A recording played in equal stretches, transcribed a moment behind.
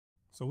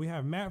So we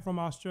have Matt from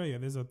Australia.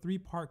 There's a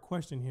 3-part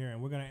question here,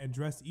 and we're going to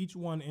address each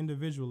one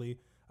individually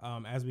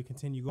as we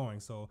continue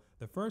going. So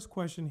the first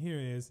question here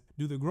is,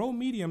 do the grow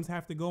mediums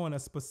have to go in a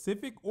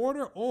specific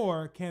order,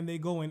 or can they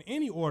go in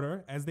any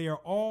order as they are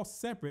all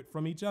separate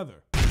from each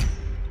other?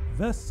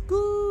 The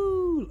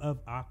School of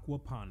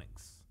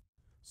Aquaponics.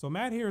 So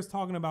Matt here is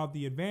talking about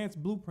the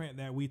advanced blueprint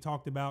that we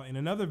talked about in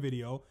another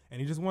video, and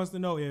he just wants to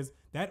know, is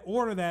that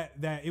order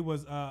that it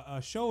was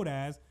showed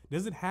as,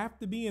 does it have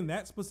to be in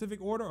that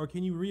specific order, or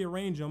can you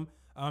rearrange them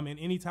in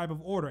any type of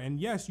order? And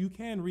yes, you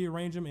can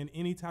rearrange them in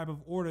any type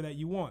of order that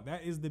you want.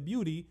 That is the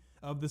beauty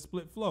of the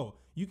split flow.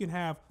 You can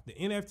have the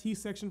NFT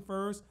section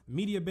first,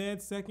 media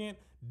bed second,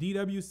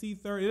 DWC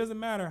third. It doesn't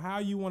matter how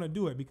you want to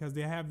do it, because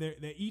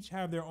they each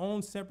have their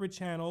own separate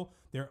channel.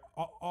 They're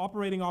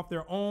operating off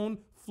their own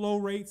flow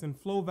rates and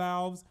flow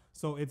valves.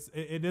 So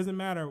it doesn't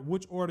matter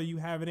which order you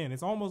have it in.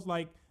 It's almost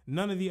like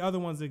none of the other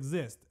ones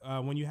exist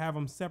when you have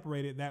them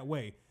separated that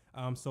way.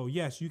 So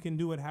yes, you can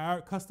do it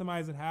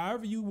customize it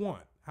however you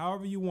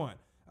want,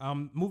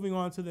 moving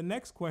on to the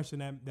next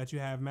question that you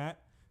have,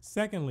 Matt.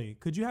 Secondly,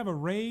 could you have a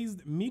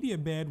raised media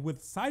bed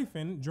with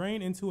siphon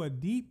drain into a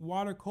deep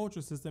water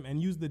culture system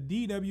and use the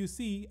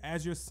DWC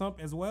as your sump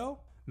as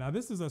well? Now,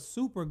 this is a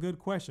super good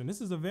question. This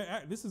is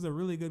a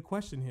really good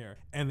question here.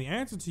 And the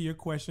answer to your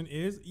question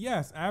is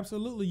yes,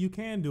 absolutely, you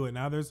can do it.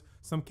 Now, there's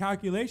some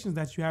calculations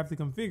that you have to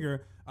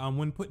configure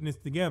when putting this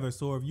together.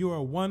 So if you're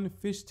a 1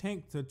 fish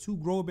tank to 2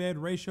 grow bed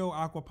ratio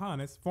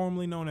aquaponics,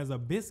 formerly known as a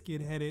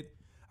biscuit-headed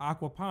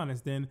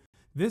aquaponics, then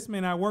this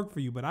may not work for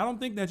you, but I don't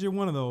think that you're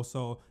one of those,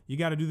 so you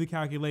got to do the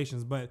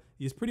calculations. But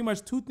it's pretty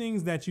much 2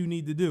 things that you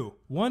need to do.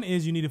 One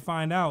is you need to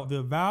find out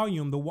the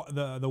volume,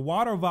 the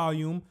water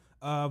volume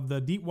of the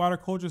deep water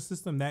culture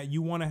system that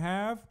you want to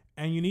have,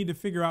 and you need to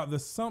figure out the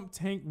sump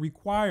tank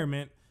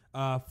requirement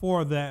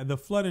for the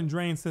flood and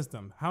drain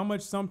system. How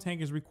much sump tank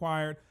is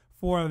required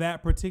for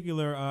that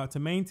particular to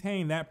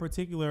maintain that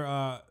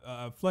particular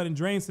flood and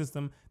drain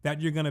system that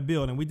you're going to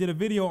build. And we did a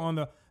video on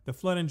the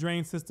flood and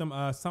drain system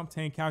sump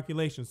tank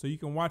calculation, so you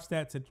can watch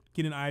that to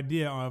get an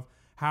idea of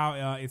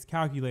how it's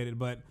calculated.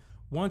 But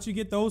once you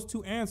get those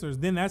 2 answers,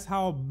 then that's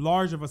how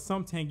large of a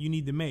sump tank you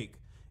need to make.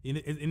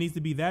 It needs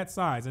to be that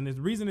size, and the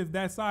reason it's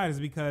that size is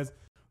because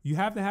you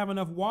have to have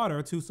enough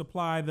water to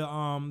supply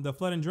the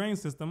flood and drain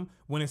system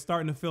when it's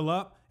starting to fill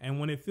up, and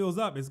when it fills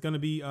up, it's going to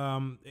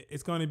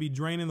be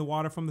draining the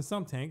water from the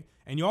sump tank,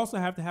 and you also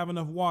have to have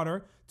enough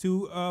water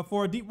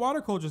for a deep water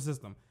culture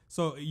system.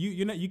 So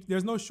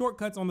there's no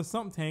shortcuts on the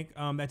sump tank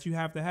that you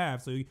have to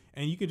have. So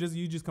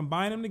you just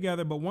combine them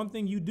together. But one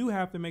thing you do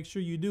have to make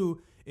sure you do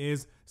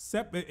is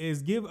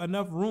give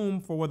enough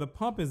room for where the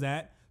pump is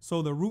at,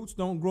 so the roots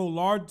don't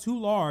grow too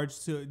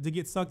large to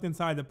get sucked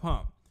inside the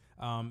pump.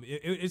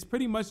 It's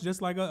pretty much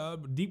just like a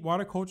deep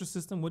water culture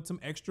system with some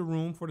extra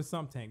room for the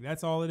sump tank.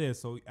 That's all it is.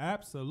 So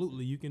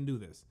absolutely, you can do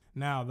this.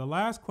 Now, the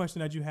last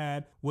question that you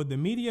had, would the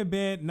media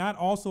bed not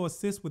also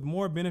assist with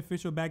more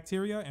beneficial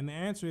bacteria? And the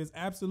answer is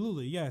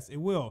absolutely, yes,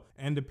 it will.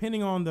 And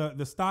depending on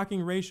the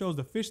stocking ratios,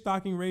 the fish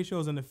stocking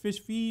ratios, and the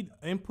fish feed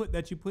input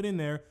that you put in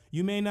there,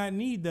 you may not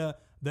need the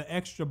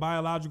extra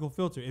biological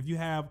filter. If you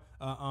have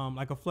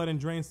like a flood and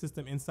drain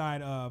system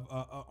inside of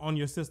on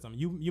your system,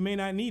 you may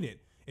not need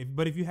it.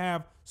 But if you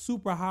have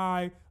super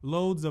high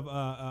loads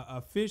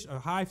of fish, a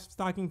high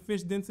stocking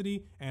fish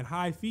density and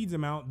high feeds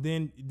amount,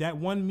 then that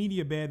one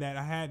media bed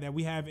that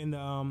we have in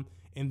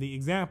the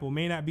example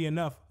may not be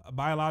enough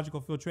biological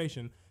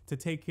filtration to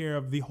take care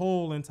of the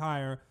whole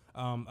entire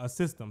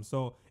system.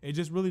 So it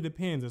just really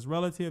depends. It's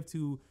relative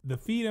to the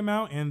feed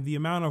amount and the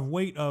amount of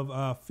weight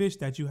of fish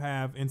that you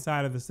have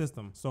inside of the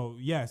system. So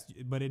yes,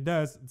 but it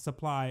does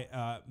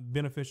supply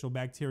beneficial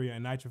bacteria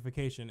and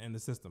nitrification in the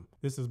system.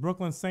 This is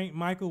Brooklyn St.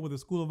 Michael with the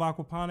School of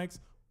Aquaponics.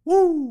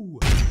 Woo!